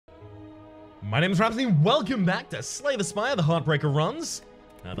My name is Rhapsody. Welcome back to Slay the Spire, the Heartbreaker runs,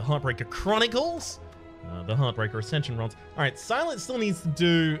 the Heartbreaker Chronicles, the Heartbreaker Ascension runs. All right, Silent still needs to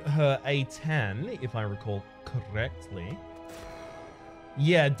do her A10, if I recall correctly.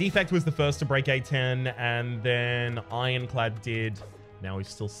 Yeah, Defect was the first to break A10, and then Ironclad did. Now he's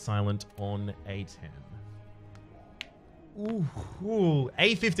still Silent on A10. Ooh,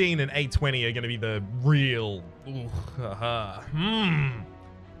 A15 and A20 are going to be the real.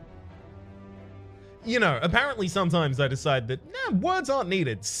 You know, apparently sometimes I decide that, nah, words aren't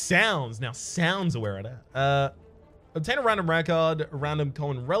needed. Sounds. Now, sounds are where it at. Obtain a random record, a random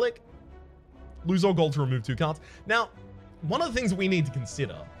common relic. Lose all gold to remove 2 cards. Now, one of the things that we need to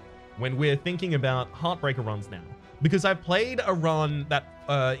consider when we're thinking about Heartbreaker runs now, because I've played a run that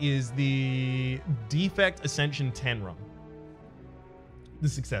is the Defect Ascension 10 run. The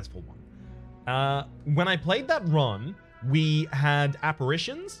successful one. When I played that run, we had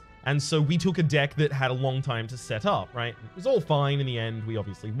apparitions. And so we took a deck that had a long time to set up, right? It was all fine in the end. We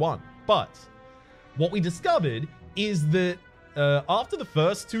obviously won. But what we discovered is that after the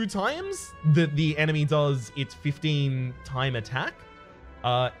first 2 times that the enemy does its 15-time attack,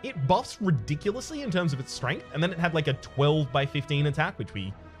 it buffs ridiculously in terms of its strength. And then it had like a 12/15 attack, which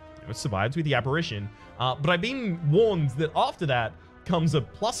we survived with the apparition. But I've been warned that after that comes a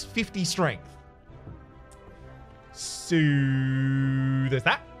plus 50 strength. So there's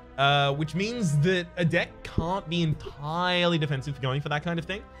that. Which means that a deck can't be entirely defensive for going for that kind of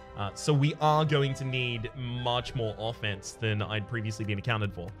thing. So we are going to need much more offense than I'd previously been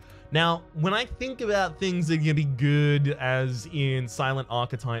accounted for. Now, when I think about things that are going to be good as in Silent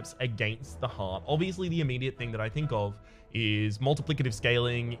archetypes against the heart, obviously the immediate thing that I think of is multiplicative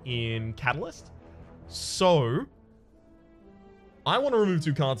scaling in Catalyst. So I want to remove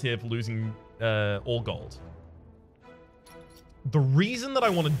 2 cards here for losing all gold. The reason that I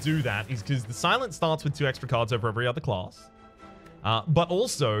want to do that is because the Silent starts with 2 extra cards over every other class. But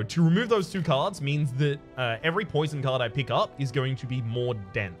also, to remove those 2 cards means that every poison card I pick up is going to be more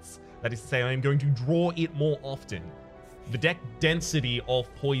dense. That is to say, I am going to draw it more often. The deck density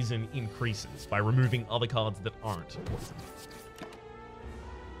of poison increases by removing other cards that aren't poison. Okay,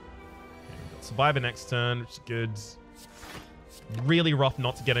 we've got Survivor next turn, which is good. Really rough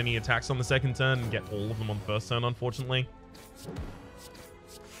not to get any attacks on the second turn and get all of them on the first turn, unfortunately.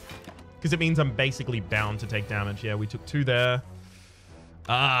 Because it means I'm basically bound to take damage. Yeah, we took 2 there.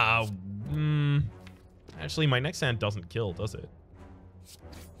 Actually, my next hand doesn't kill, does it?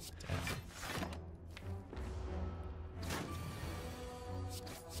 Damn.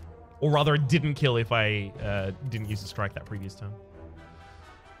 Or rather, it didn't kill if I didn't use a strike that previous turn.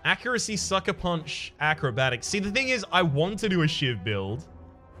 Accuracy, Sucker Punch, Acrobatics. See, the thing is, I want to do a Shiv build.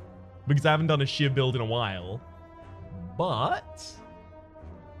 Because I haven't done a Shiv build in a while. But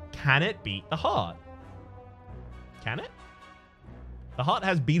can it beat the heart? Can it? The heart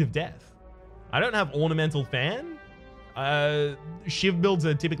has Beat of Death. I don't have Ornamental Fan. Shiv builds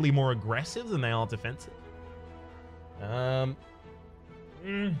are typically more aggressive than they are defensive. I'm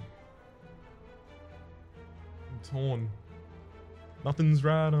torn. Nothing's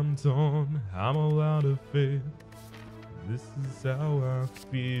right, I'm torn. I'm all out of faith. This is how I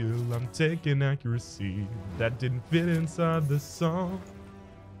feel. I'm taking accuracy that didn't fit inside the song.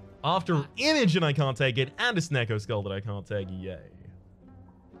 After Image and I can't take it, and a Snecko Skull that I can't take, yay.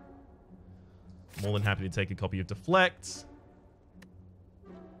 More than happy to take a copy of Deflect.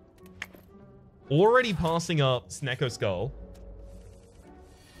 Already passing up Snecko Skull.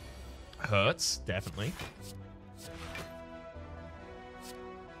 Hurts, definitely.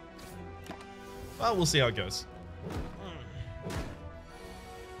 Well, we'll see how it goes.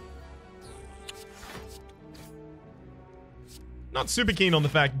 Not super keen on the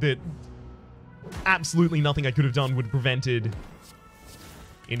fact that absolutely nothing I could have done would have prevented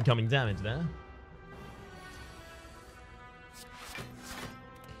incoming damage there.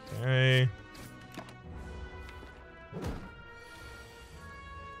 Okay.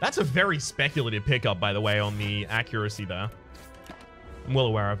 That's a very speculative pickup, by the way, on the accuracy there. I'm well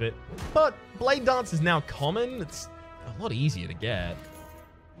aware of it. But Blade Dance is now common. It's a lot easier to get.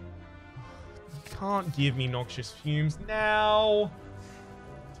 Can't give me Noxious Fumes now.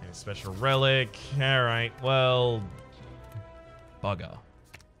 Okay, special relic. All right, well, bugger.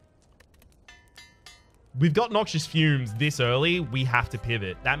 We've got Noxious Fumes this early. We have to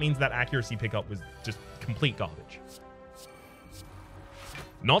pivot. That means that accuracy pickup was just complete garbage.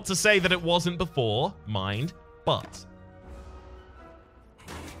 Not to say that it wasn't before, mind, but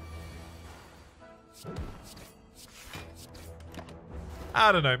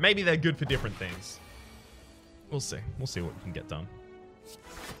I don't know. Maybe they're good for different things. We'll see. We'll see what we can get done.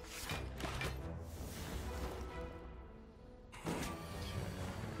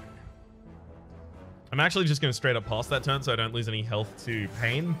 actually just going to straight up pass that turn so I don't lose any health to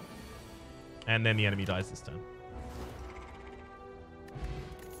pain. And then the enemy dies this turn.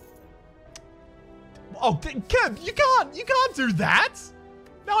 Oh, Keb, you can't do that!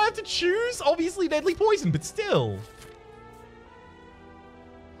 Now I have to choose? Obviously deadly poison, but still.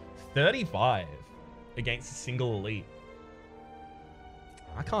 35 against a single elite.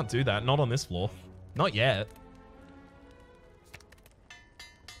 I can't do that, not on this floor. Not yet.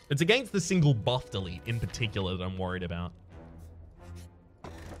 It's against the single buffed elite in particular that I'm worried about.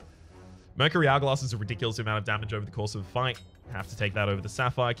 Mercury Hourglass is a ridiculous amount of damage over the course of a fight. Have to take that over the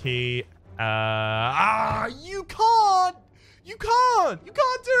Sapphire Key. You can't! You can't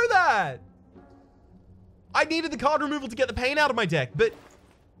do that! I needed the card removal to get the pain out of my deck, but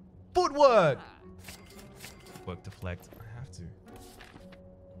footwork! Footwork deflect. I have to.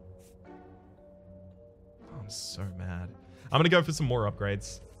 Oh, I'm so mad. I'm gonna go for some more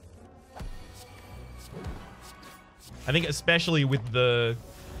upgrades. I think especially with the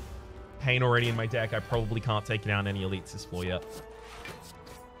pain already in my deck, I probably can't take down any elites this floor yet.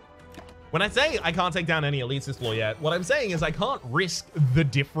 When I say I can't take down any elites this floor yet, what I'm saying is I can't risk the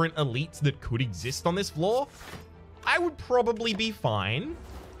different elites that could exist on this floor. I would probably be fine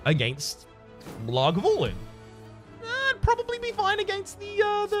against Lagavulin. I'd probably be fine against the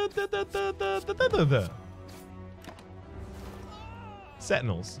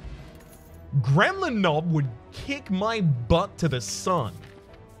Sentinels. Gremlin Knob would kick my butt to the sun.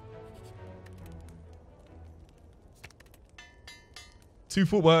 Two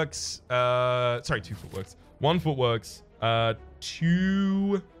footworks. One footworks.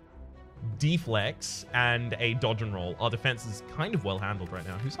 Two deflects and a dodge and roll. Our defense is kind of well handled right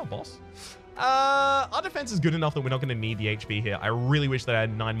now. Who's our boss? Our defense is good enough that we're not going to need the HP here. I really wish that I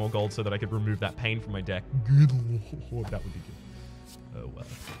had 9 more gold so that I could remove that pain from my deck. Good lord, that would be good. Oh well.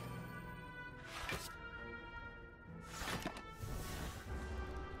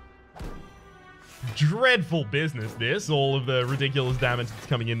 Dreadful business, this. All of the ridiculous damage that's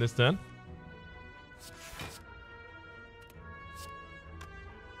coming in this turn.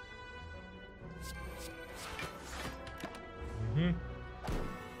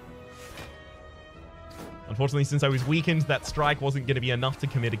 Unfortunately, since I was weakened, that strike wasn't going to be enough to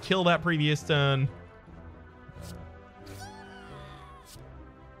commit a kill that previous turn.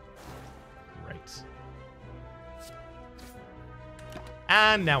 Great.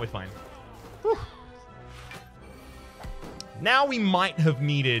 And now we're fine. Whew. Now we might have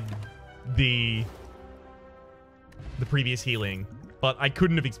needed the previous healing, but I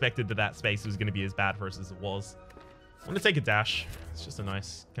couldn't have expected that that space was going to be as bad for us as it was. I'm going to take a dash. It's just a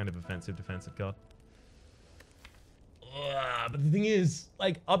nice kind of offensive defensive card. But the thing is,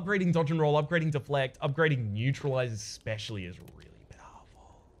 like, upgrading dodge and roll, upgrading deflect, upgrading neutralize especially is really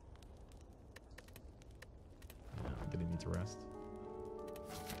powerful. Yeah, I'm going to need to rest.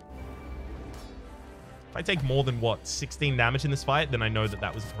 If I take more than, what, 16 damage in this fight, then I know that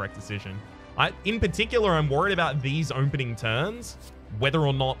that was the correct decision. In particular, I'm worried about these opening turns, whether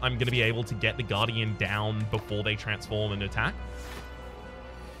or not I'm going to be able to get the Guardian down before they transform and attack.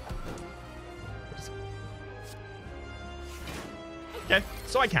 Okay,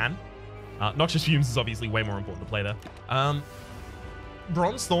 so I can. Noxious Fumes is obviously way more important to play there.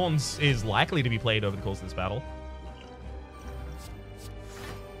 Bronze Thorns is likely to be played over the course of this battle.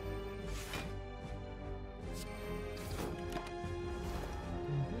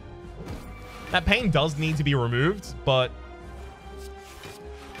 That pain does need to be removed, but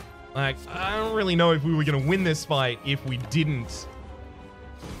like, I don't really know if we were going to win this fight if we didn't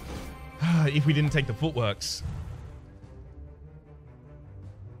take the footworks.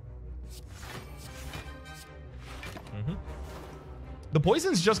 The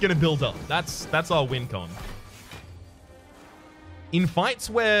poison's just going to build up. That's our win con. In fights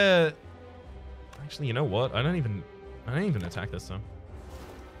where, actually, you know what? I don't even attack this time.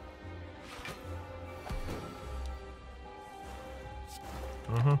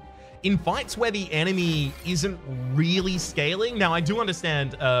 In fights where the enemy isn't really scaling, now I do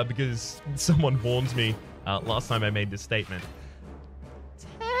understand because someone warned me last time I made this statement.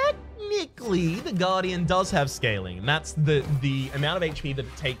 Technically, the Guardian does have scaling, and that's the amount of HP that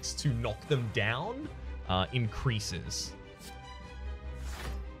it takes to knock them down increases.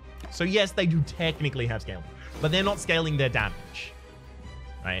 So yes, they do technically have scaling, but they're not scaling their damage,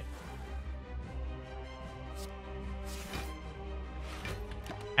 right?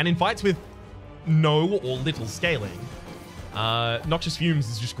 And in fights with no or little scaling, Noxious Fumes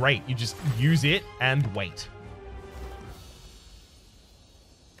is just great. You just use it and wait.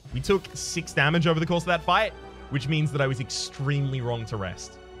 We took 6 damage over the course of that fight, which means that I was extremely wrong to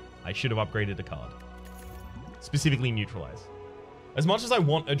rest. I should have upgraded a card. specifically neutralize. As much as I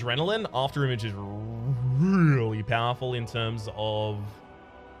want Adrenaline, After Image is really powerful in terms of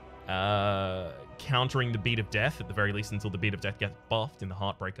countering the Beat of Death, at the very least until the Beat of Death gets buffed in the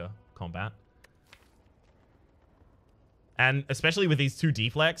Heartbreaker combat. And especially with these two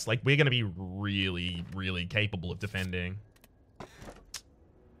deflects, like, we're going to be really, really capable of defending.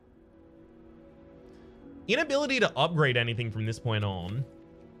 Inability to upgrade anything from this point on.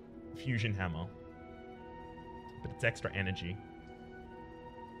 Fusion Hammer. But it's extra energy.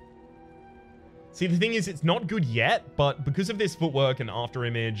 See, the thing is, it's not good yet, but because of this footwork and After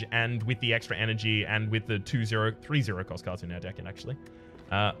Image, and with the extra energy, and with the 2-0, 3-0 cost cards in our deck, actually,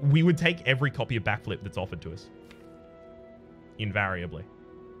 we would take every copy of Backflip that's offered to us. Invariably.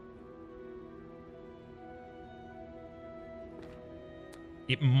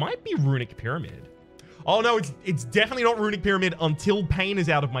 It might be Runic Pyramid. Oh no, it's definitely not Runic Pyramid until Pain is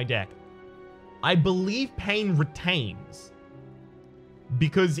out of my deck. I believe Pain retains,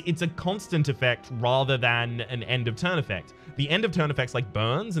 because it's a constant effect rather than an end of turn effect. The end of turn effects like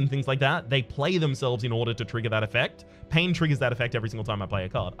burns and things like that, they play themselves in order to trigger that effect. Pain triggers that effect every single time I play a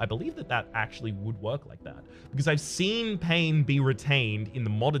card. I believe that that actually would work like that, because I've seen Pain be retained in the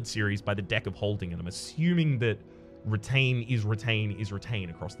modded series by the deck of Holding, and I'm assuming that retain is retain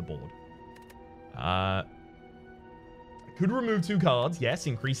across the board. I could remove 2 cards. Yes,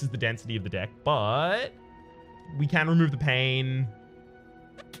 increases the density of the deck, but we can remove the Pain.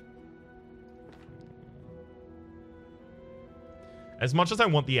 As much as I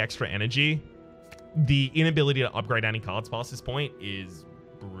want the extra energy, the inability to upgrade any cards past this point is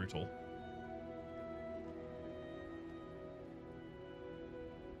brutal.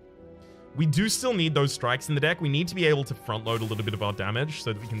 We do still need those strikes in the deck. We need to be able to front load a little bit of our damage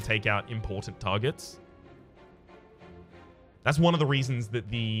so that we can take out important targets. That's one of the reasons that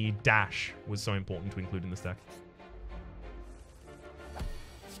the dash was so important to include in this deck.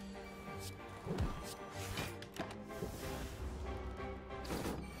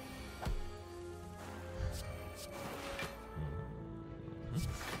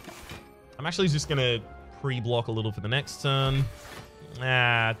 I'm actually just going to pre-block a little for the next turn.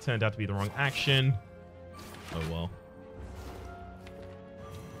 Ah, turned out to be the wrong action. Oh well.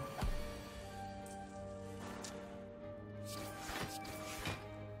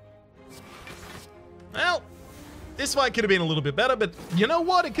 Well, this fight could have been a little bit better, but you know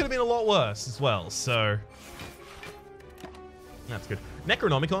what? It could have been a lot worse as well, so that's good.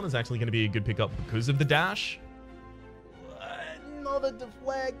 Necronomicon is actually going to be a good pickup because of the dash. Another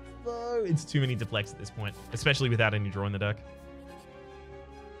deflect, though. It's too many deflects at this point, especially without any draw in the deck.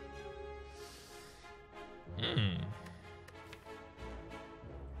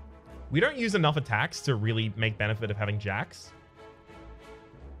 We don't use enough attacks to really make benefit of having jacks.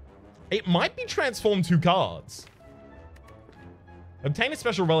 It might be transform 2 cards. Obtain a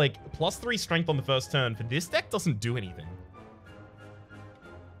special relic, +3 strength on the first turn. For this deck, doesn't do anything.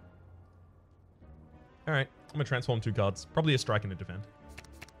 Alright, I'm gonna transform 2 cards. Probably a strike and a defend.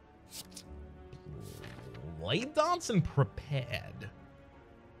 Blade Dance and Prepared.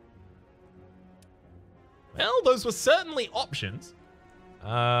 Well, those were certainly options.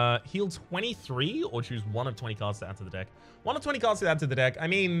 Heal 23 or choose one of 20 cards to add to the deck. One of 20 cards to add to the deck. I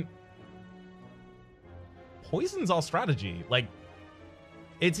mean, poison's our strategy. Like,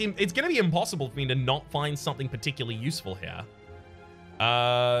 it's going to be impossible for me to not find something particularly useful here.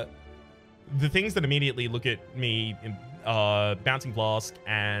 The things that immediately look at me are Bouncing Flask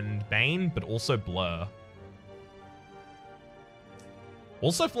and Bane, but also Blur.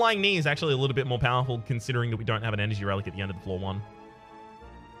 Also, Flying Knee is actually a little bit more powerful considering that we don't have an energy relic at the end of the floor 1.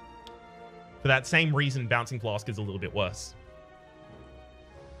 For that same reason, Bouncing Flask is a little bit worse.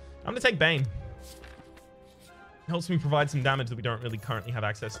 I'm going to take Bane. Helps me provide some damage that we don't really currently have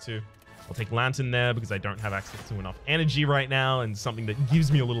access to. I'll take Lantern there because I don't have access to enough energy right now, and something that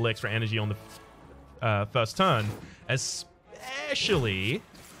gives me a little extra energy on the first turn, especially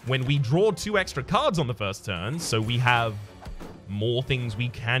when we draw 2 extra cards on the first turn, so we have more things we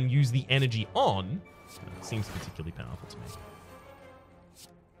can use the energy on. It seems particularly powerful to me.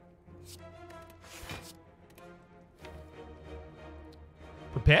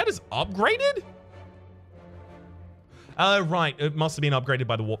 Prepared is upgraded? Right. It must have been upgraded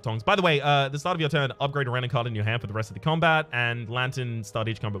by the Warp Tongs. By the way, at the start of your turn, upgrade a random card in your hand for the rest of the combat, and Lantern start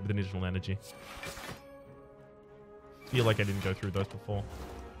each combat with additional energy. Feel like I didn't go through those before.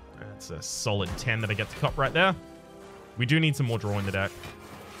 That's a solid 10 that I get to cop right there. We do need some more draw in the deck.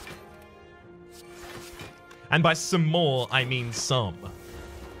 And by some more, I mean some.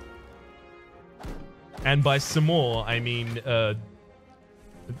 And by some more, I mean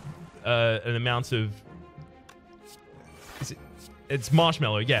an amount of It's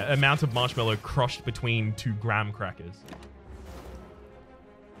marshmallow, yeah. Amount of marshmallow crushed between 2 graham crackers.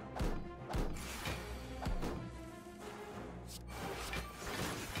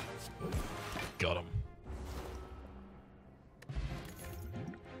 Got him.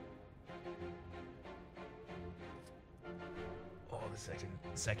 Oh, the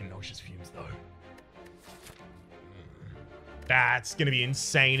second noxious fumes, though. That's going to be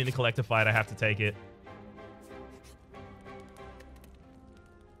insane in the collector fight. I have to take it.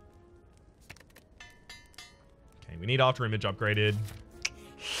 Okay, we need After Image upgraded.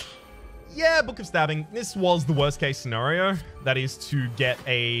 Yeah, Book of Stabbing. This was the worst case scenario. That is to get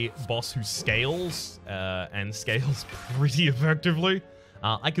a boss who scales, and scales pretty effectively.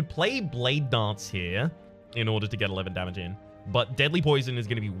 I could play Blade Dance here in order to get 11 damage in. But Deadly Poison is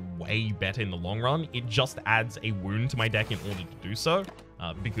going to be way better in the long run. It just adds a wound to my deck in order to do so,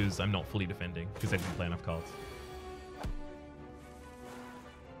 because I'm not fully defending, because I didn't play enough cards.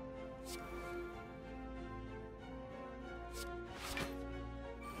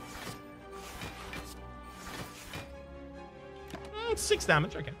 It's 6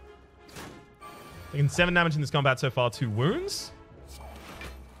 damage, okay. Taking 7 damage in this combat so far, 2 wounds.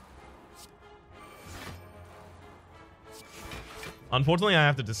 Unfortunately, I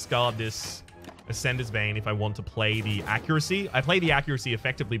have to discard this Ascender's Bane if I want to play the accuracy. I play the accuracy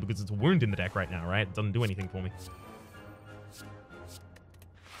effectively because it's a wound in the deck right now, right? It doesn't do anything for me.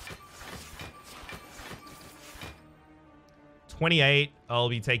 $28. I'll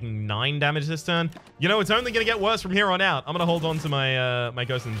be taking 9 damage this turn. You know, it's only going to get worse from here on out. I'm going to hold on to my my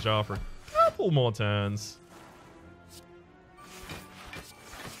Ghost in the Jar for a couple more turns.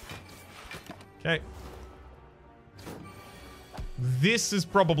 Okay. This is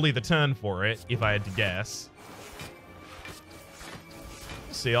probably the turn for it, if I had to guess.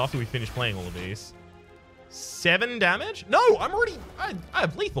 We'll see after we finish playing all of these. 7 damage? No, I'm already... I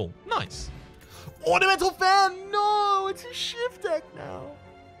have lethal. Nice. Ornamental Fan! No, it's a shift deck now.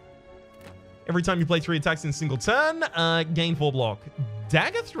 Every time you play 3 attacks in a single turn, gain 4 block.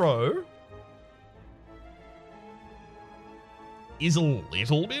 Dagger Throw is a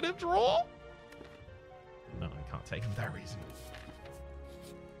little bit of draw. No, I can't take him for that reason.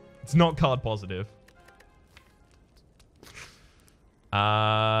 It's not card positive.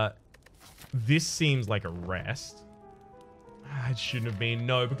 This seems like a rest. It shouldn't have been.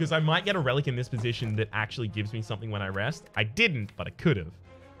 No, because I might get a relic in this position that actually gives me something when I rest. I didn't, but I could have.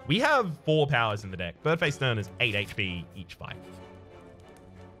 We have 4 powers in the deck. Birdface Stern is 8 HP each fight.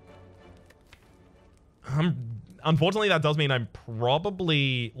 Unfortunately, that does mean I'm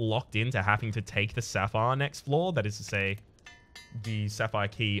probably locked into having to take the Sapphire next floor. That is to say, the Sapphire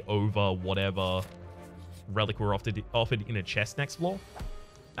key over whatever relic we're offered in a chest next floor.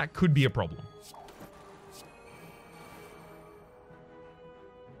 That could be a problem.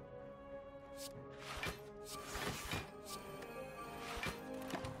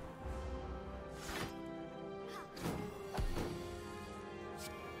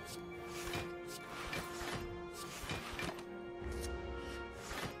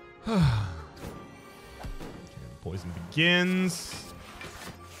 Poison begins.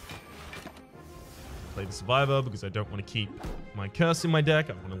 Play the Survivor because I don't want to keep my curse in my deck.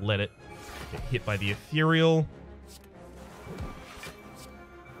 I want to let it get hit by the Ethereal.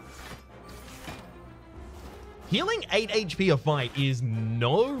 Healing 8 HP a fight is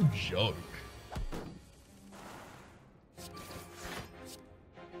no joke.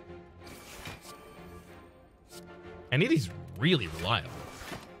 And it is really reliable.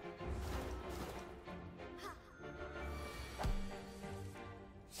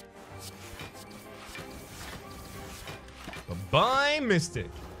 Bye, Mystic.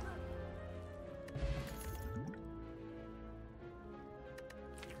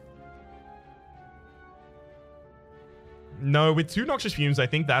 No, with 2 Noxious Fumes, I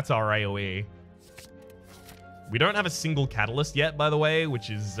think that's our AoE. We don't have a single Catalyst yet, by the way, which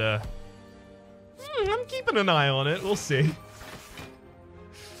is... I'm keeping an eye on it. We'll see.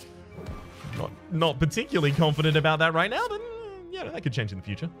 Not particularly confident about that right now, but yeah, that could change in the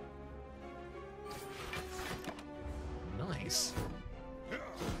future. Nice.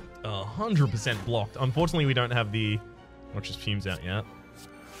 100% blocked. Unfortunately, we don't have the Noxious Fumes out yet.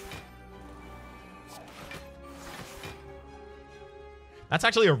 That's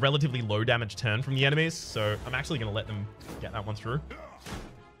actually a relatively low damage turn from the enemies, so I'm actually going to let them get that one through.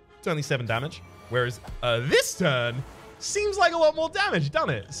 It's only 7 damage, whereas this turn seems like a lot more damage,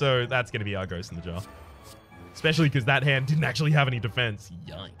 doesn't it? So that's going to be our Ghost in the Jar. Especially because that hand didn't actually have any defense.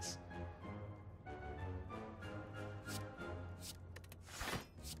 Yikes.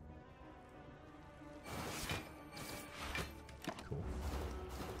 Cool.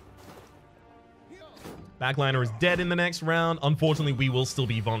 Backliner is dead in the next round. Unfortunately, we will still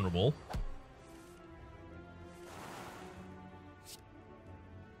be vulnerable.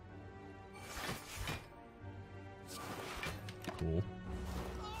 Cool.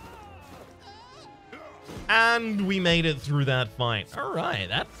 And we made it through that fight. All right,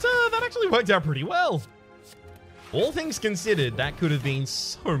 that actually worked out pretty well. All things considered, that could have been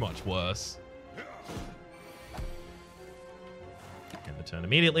so much worse. End the turn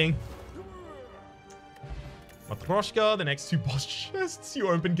immediately. Matroshka, the next 2 boss chests you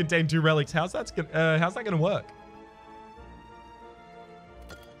open contain 2 relics. How's that gonna work?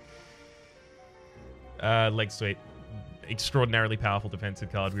 Leg sweep. Extraordinarily powerful defensive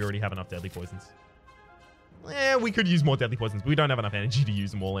card. We already have enough deadly poisons. We could use more deadly poisons, but we don't have enough energy to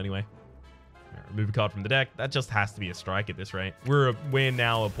use them all anyway. Right, remove a card from the deck. That just has to be a strike at this rate. We're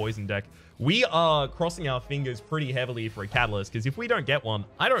now a poison deck. We are crossing our fingers pretty heavily for a catalyst, because if we don't get one,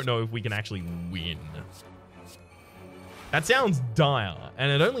 I don't know if we can actually win. That sounds dire,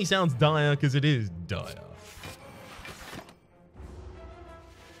 and it only sounds dire because it is dire.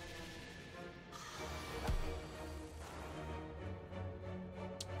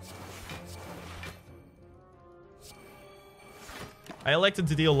 I elected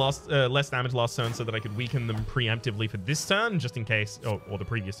to deal less damage last turn so that I could weaken them preemptively for this turn, just in case, or the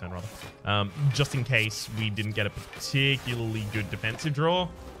previous turn rather, just in case we didn't get a particularly good defensive draw.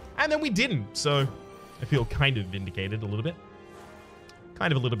 And then we didn't, so I feel kind of vindicated a little bit.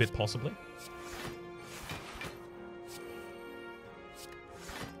 Kind of a little bit, possibly.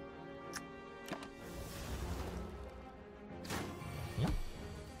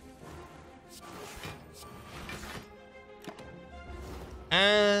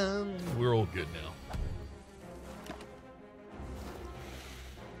 And we're all good now.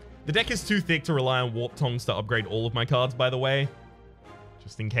 The deck is too thick to rely on Warp Tongs to upgrade all of my cards, by the way.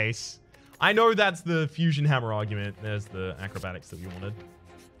 Just in case. I know that's the Fusion Hammer argument. There's the Acrobatics that we wanted.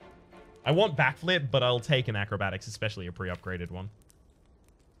 I want Backflip, but I'll take an Acrobatics, especially a pre-upgraded one.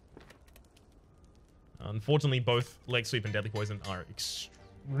 Unfortunately, both Leg Sweep and Deadly Poison are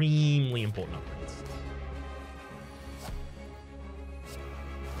extremely important upgrades.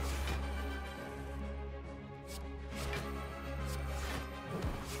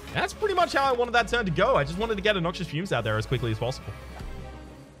 That's pretty much how I wanted that turn to go. I just wanted to get a Noxious Fumes out there as quickly as possible.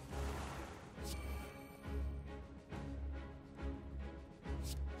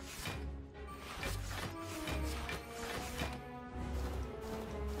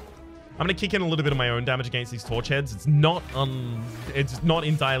 I'm going to kick in a little bit of my own damage against these Torch Heads. It's not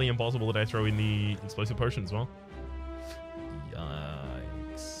entirely impossible that I throw in the Explosive Potion as well.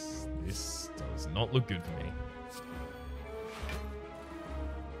 Yikes. This does not look good for me.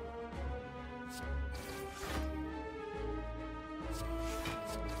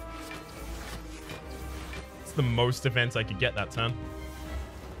 It's the most defense I could get that turn.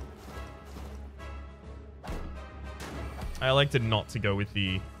 I elected not to go with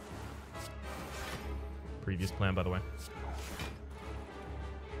the previous plan, by the way.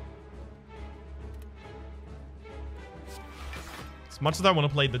 As much as I want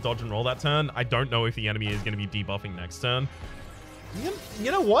to play the dodge and roll that turn, I don't know if the enemy is going to be debuffing next turn.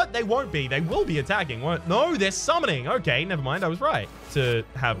 You know what? They won't be. They will be attacking. No, they're summoning. Okay, never mind. I was right to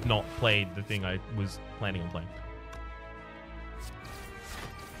have not played the thing I was planning on playing.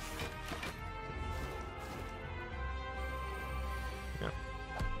 Yeah.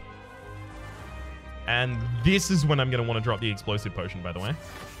 And this is when I'm going to want to drop the Explosive Potion, by the way.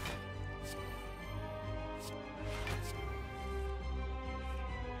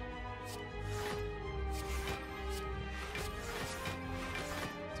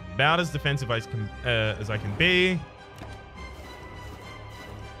 About as defensive as I can be.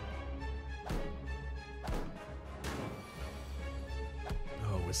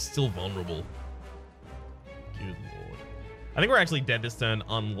 Oh, we're still vulnerable. Good lord. I think we're actually dead this turn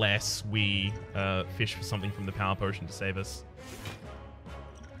unless we fish for something from the Power Potion to save us.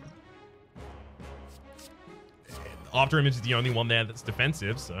 After Image is the only one there that's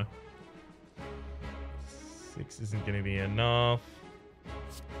defensive, so 6 isn't going to be enough.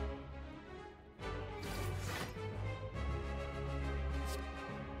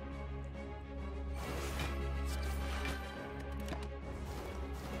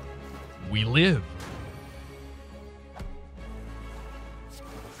 We live.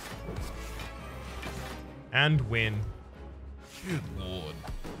 And win. Good lord.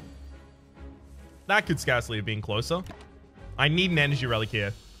 That could scarcely have been closer. I need an energy relic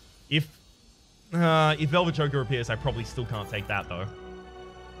here. If Velvet Choker appears, I probably still can't take that though.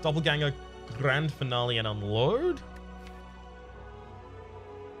 Doppelganger, Grand Finale, and Unload.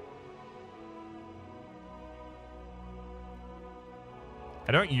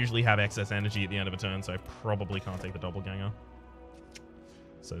 I don't usually have excess energy at the end of a turn, so I probably can't take the doppelganger.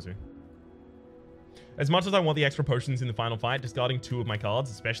 So soon. As much as I want the extra potions in the final fight, discarding 2 of my cards,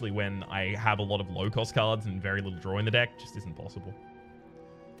 especially when I have a lot of low-cost cards and very little draw in the deck, just isn't possible.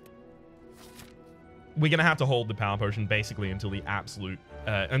 We're going to have to hold the power potion basically until the absolute...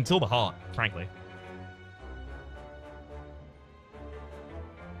 until the heart, frankly.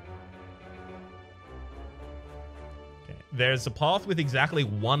 Okay. There's a path with exactly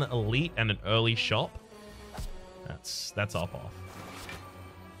 1 elite and an early shop. That's our path.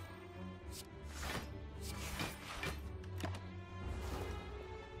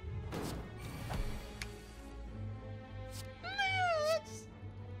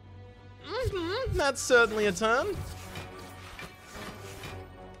 That's certainly a turn.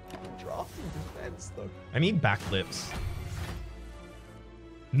 Drafting defense, though. I need backflips.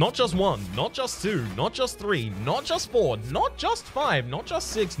 Not just 1, not just 2, not just 3, not just 4, not just 5, not just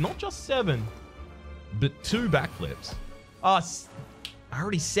 6, not just 7, but 2 backflips. I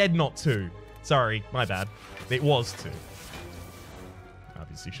already said not 2. Sorry, my bad. It was 2.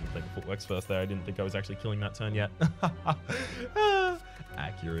 Obviously, should have played the footworks first there. I didn't think I was actually killing that turn yet.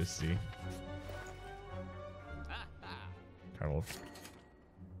 Accuracy. Catalyst.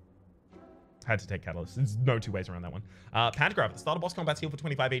 Had to take Catalyst. There's no 2 ways around that one. Pantograph. At the start of boss combats, heal for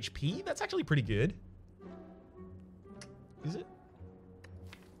 25 HP. That's actually pretty good. Is it?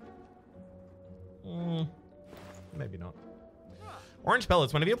 Maybe not. Orange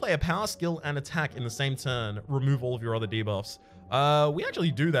Pellets. Whenever you play a power, skill, and attack in the same turn, remove all of your other debuffs. We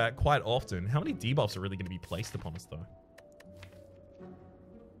actually do that quite often. How many debuffs are really going to be placed upon us, though?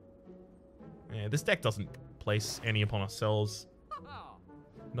 Yeah, this deck doesn't place any upon ourselves.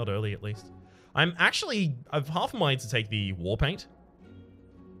 Not early, at least. I've half a mind to take the War Paint.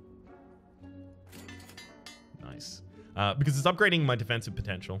 Nice. Because it's upgrading my defensive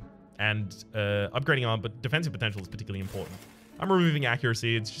potential. And upgrading arm, but defensive potential is particularly important. I'm removing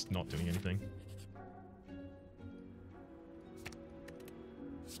accuracy, it's just not doing anything.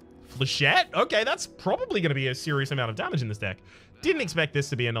 Flechette? Okay, that's probably going to be a serious amount of damage in this deck. Didn't expect this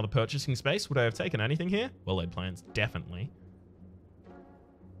to be another purchasing space. Would I have taken anything here? Well-laid plans, definitely.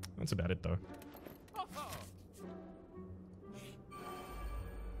 That's about it, though.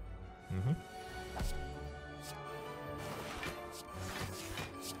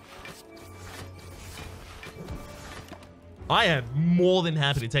 I am more than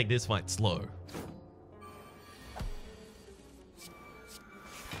happy to take this fight slow.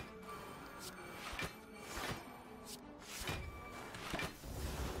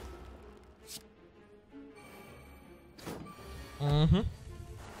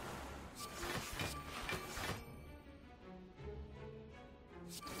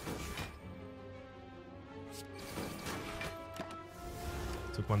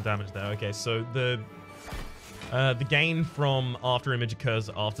 Took 1 damage there. Okay, so the gain from after image occurs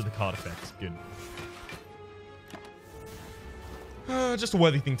after the card effect. Good. Just a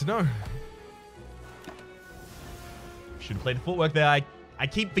worthy thing to know. Should have played the footwork there. I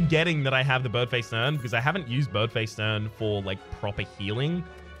keep forgetting that I have the Birdface Urn because I haven't used Birdface Urn for like proper healing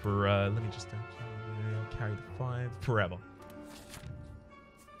for let me just carry the 5 forever.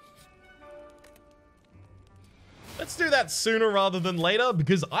 Let's do that sooner rather than later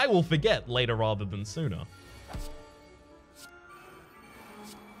because I will forget later rather than sooner.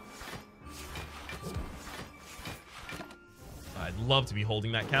 I'd love to be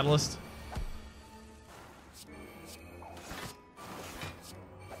holding that Catalyst.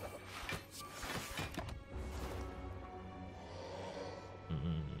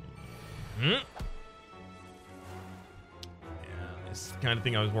 Yeah, this kind of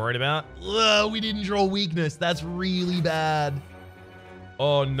thing I was worried about. Ugh, we didn't draw weakness. That's really bad.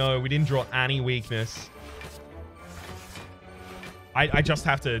 Oh no, we didn't draw any weakness. I just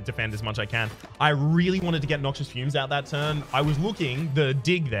have to defend as much as I can. I really wanted to get Noxious Fumes out that turn. I was looking, the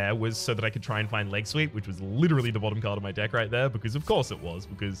dig there was so that I could try and find Leg Sweep, which was literally the bottom card of my deck right there, because of course it was,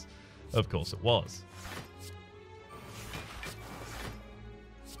 because of course it was.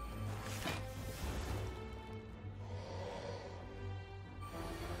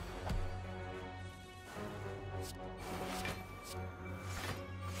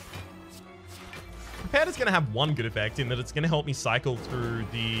 Prepared is going to have one good effect in that it's going to help me cycle through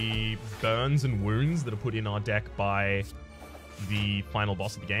the burns and wounds that are put in our deck by the final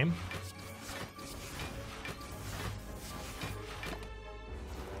boss of the game.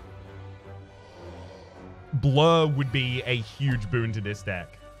 Blur would be a huge boon to this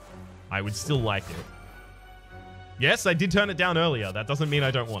deck. I would still like it. Yes, I did turn it down earlier. That doesn't mean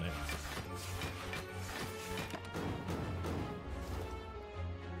I don't want it.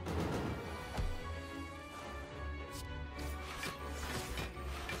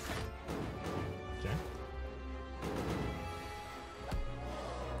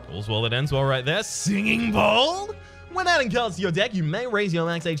 All's well that ends well right there. Singing Bowl. When adding cards to your deck, you may raise your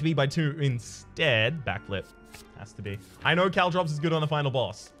max HP by 2 instead. Backflip. Has to be. I know Caltrops is good on the final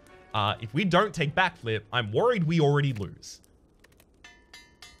boss. If we don't take backflip, I'm worried we already lose.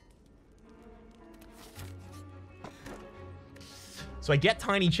 So I get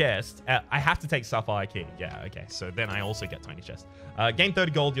Tiny Chest. I have to take Sapphire Key. Yeah, okay. So then I also get Tiny Chest. Gain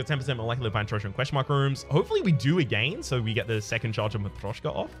 30 gold. Your 10% molecular penetration and question mark rooms. Hopefully we do again, so we get the second charge of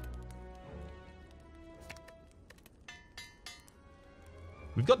Matroshka off.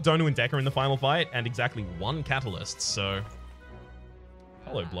 We've got Donu and Decker in the final fight, and exactly 1 Catalyst, so...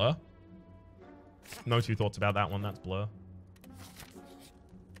 Hello, Blur. No two thoughts about that one. That's Blur.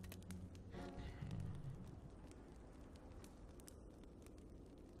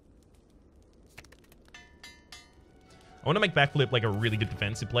 I want to make backflip like a really good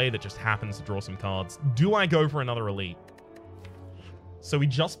defensive play that just happens to draw some cards. Do I go for another elite? So we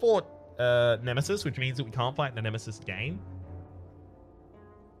just fought Nemesis, which means that we can't fight the Nemesis again.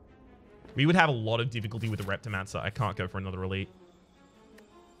 We would have a lot of difficulty with the Reptomancer. I can't go for another elite.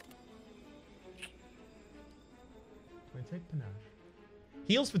 Can I take Panache?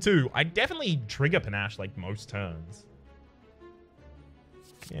 Heals for 2. I definitely trigger Panache like most turns.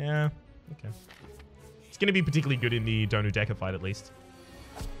 Yeah, okay. It's going to be particularly good in the Donu Decker fight, at least.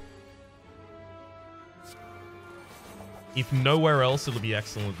 If nowhere else, it'll be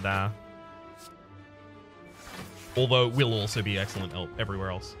excellent there. Although it will also be excellent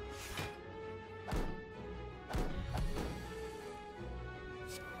everywhere else.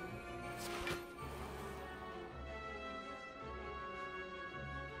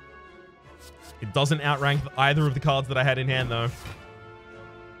 It doesn't outrank either of the cards that I had in hand, though.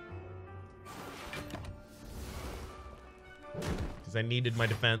 Because I needed my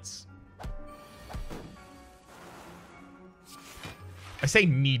defense. I say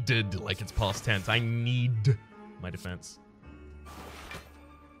needed like it's past tense. I need my defense.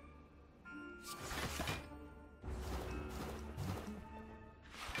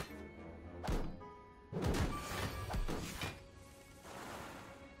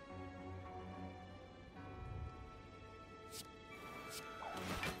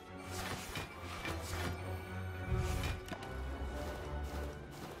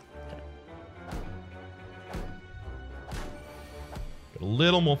 A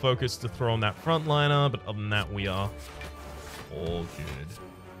little more focus to throw on that frontliner, but other than that, we are all good.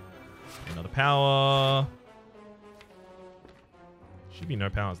 Another power. Should be no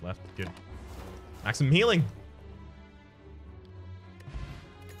powers left. Good. Maximum healing.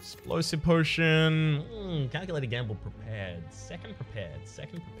 Explosive potion. Calculated gamble prepared. Second prepared.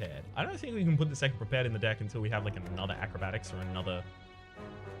 Second prepared. I don't think we can put the second prepared in the deck until we have like another acrobatics or another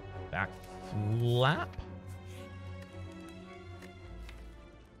back flap.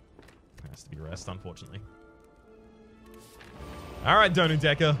 Has to be rest, unfortunately. All right, Donu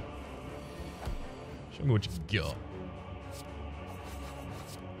Decker. Show me what you got.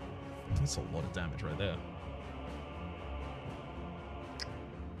 That's a lot of damage right there.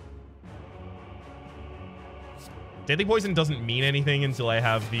 Deadly Poison doesn't mean anything until I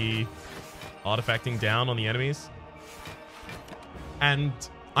have the artifacting down on the enemies. And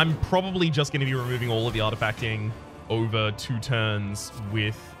I'm probably just going to be removing all of the artifacting over 2 turns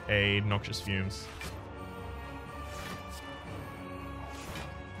with a Noxious Fumes.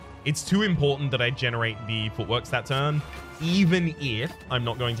 It's too important that I generate the footworks that turn, even if I'm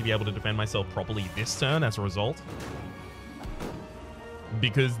not going to be able to defend myself properly this turn as a result.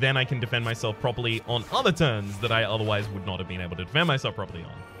 Because then I can defend myself properly on other turns that I otherwise would not have been able to defend myself properly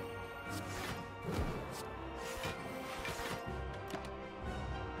on.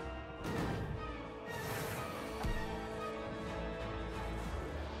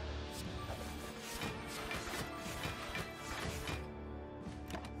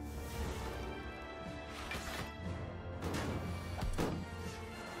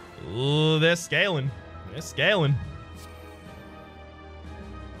 Ooh, they're scaling. They're scaling.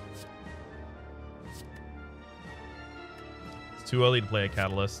 It's too early to play a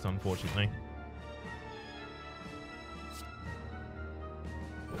Catalyst, unfortunately.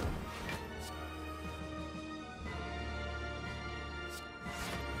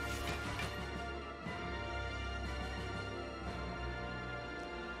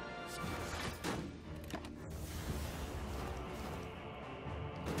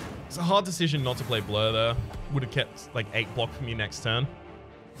 It's a hard decision not to play Blur there. Would have kept like 8 block from you next turn.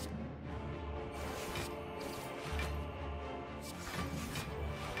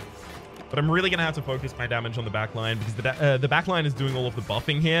 But I'm really going to have to focus my damage on the backline because the backline is doing all of the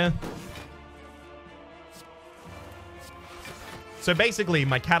buffing here. So basically,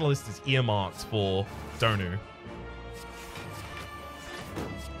 my catalyst is earmarked for Donu.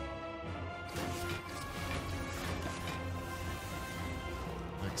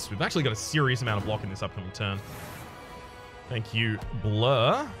 Next, we've actually got a serious amount of block in this upcoming turn. Thank you,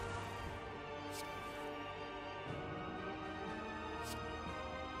 Blur.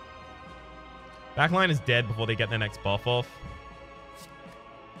 Backline is dead before they get their next buff off.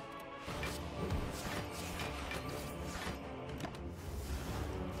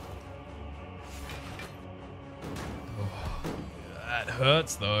 Oh, that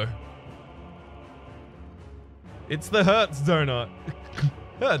hurts, though. It's the hurts donut.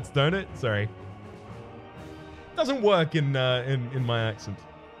 Hurts, don't it? Sorry. Doesn't work in my accent.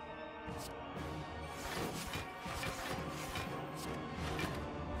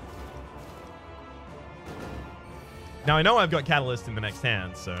 Now, I know I've got Catalyst in the next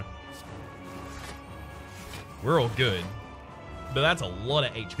hand, so we're all good. But that's a lot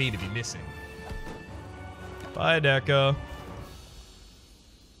of HP to be missing. Bye, Deca.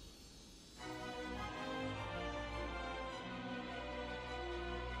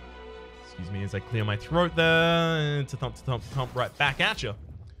 Excuse me as I clear my throat there. To thump right back at you.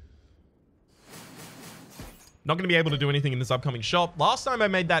 Not going to be able to do anything in this upcoming shop. Last time I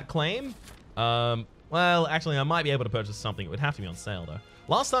made that claim, well, actually, I might be able to purchase something. It would have to be on sale, though.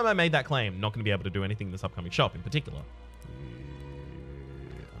 Last time I made that claim, not going to be able to do anything in this upcoming shop in particular.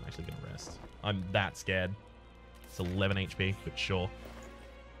 I'm actually going to rest. I'm that scared. It's 11 HP, but sure.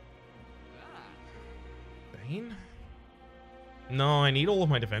 Bane? No, I need all of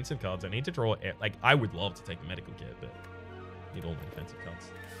my defensive cards. I need to draw... Like, I would love to take the medical kit, but I need all my defensive cards.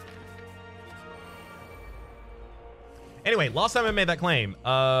 Anyway, last time I made that claim,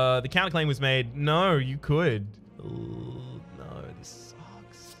 the counterclaim was made. No, you could. No, this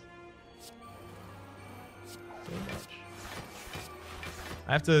sucks. So much.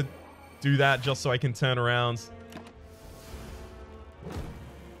 I have to do that just so I can turn around.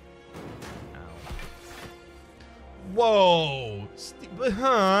 Ow. Whoa.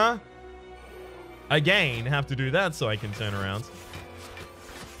 Huh? Again, have to do that so I can turn around.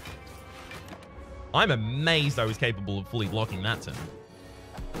 I'm amazed I was capable of fully blocking that turn.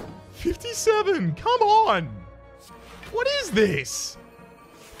 57! Come on! What is this?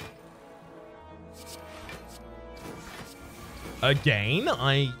 Again,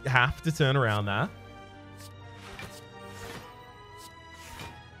 I have to turn around there.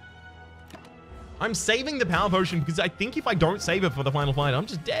 I'm saving the power potion because I think if I don't save it for the final fight, I'm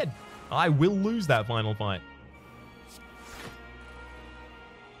just dead. I will lose that final fight.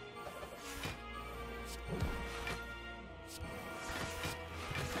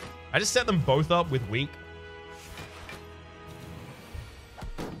 I just set them both up with weak.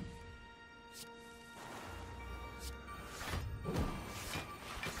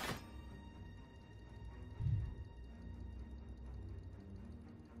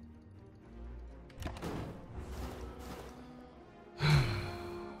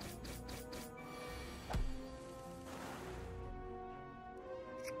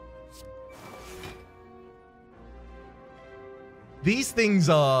 These things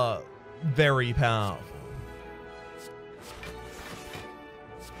are very powerful.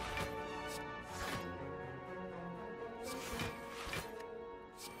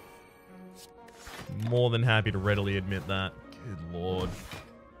 More than happy to readily admit that. Good lord.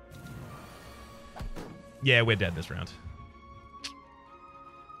 Yeah, we're dead this round.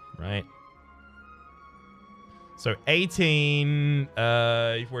 Right. So 18,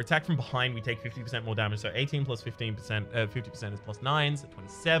 if we're attacked from behind, we take 50% more damage. So 18 plus 15%, 50% is plus 9, so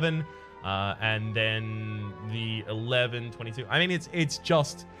 27. And then the 11, 22. I mean, it's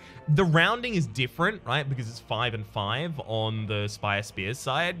just, the rounding is different, right? Because it's 5 and 5 on the Spire Spears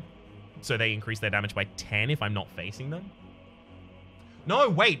side. So they increase their damage by 10 if I'm not facing them. No,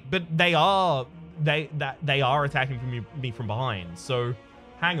 wait, but they are attacking from me from behind. So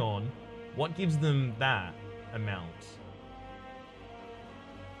hang on. What gives them that amount?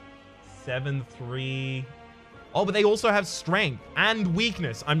 7, 3. Oh, but they also have strength and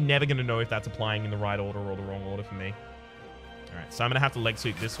weakness. I'm never going to know if that's applying in the right order or the wrong order for me. All right, so I'm going to have to leg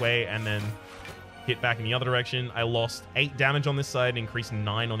sweep this way and then hit back in the other direction. I lost 8 damage on this side and increased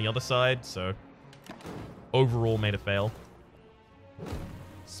 9 on the other side. So overall made a fail.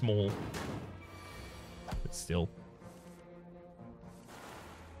 Small, but still.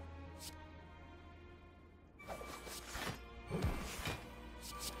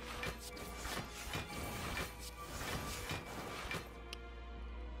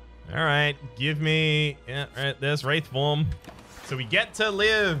 All right, give me... Yeah, right, there's Wraith form. So we get to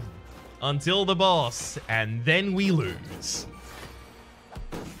live until the boss, and then we lose.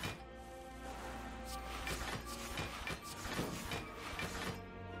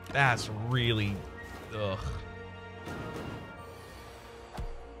 That's really... Ugh.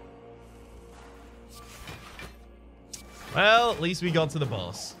 Well, at least we got to the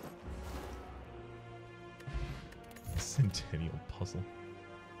boss. Centennial puzzle.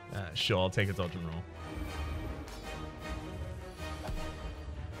 Sure, I'll take a dodge and roll.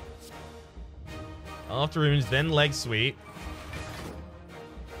 After image, then leg sweep.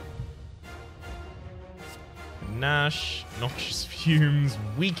 Nash, noxious fumes,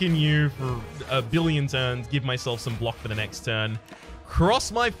 weaken you for a billion turns, give myself some block for the next turn.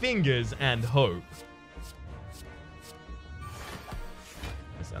 Cross my fingers and hope.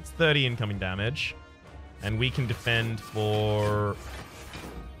 So that's 30 incoming damage. And we can defend for...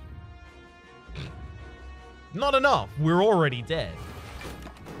 Not enough. We're already dead.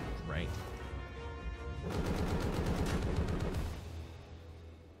 Great.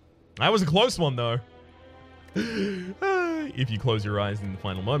 That was a close one, though. If you close your eyes in the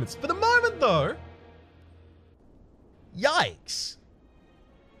final moments. For the moment, though... Yikes.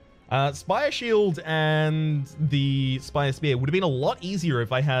 Spire Shield and the Spire Spear would have been a lot easier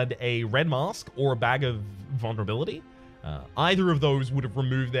if I had a red mask or a bag of vulnerability. Either of those would have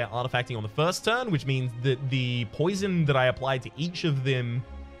removed their artifacting on the first turn, which means that the poison that I applied to each of them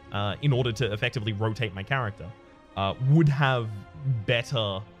in order to effectively rotate my character would have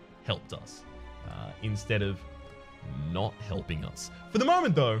better helped us instead of not helping us. For the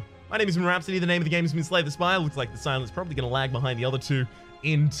moment, though, my name is Rhapsody. The name of the game has been Slay the Spire. Looks like the silence probably going to lag behind the other two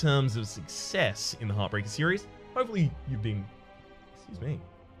in terms of success in the Heartbreaker series. Hopefully you've been... Excuse me.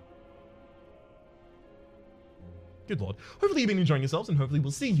 Good lord. Hopefully you've been enjoying yourselves, and hopefully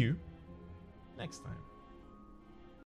we'll see you next time.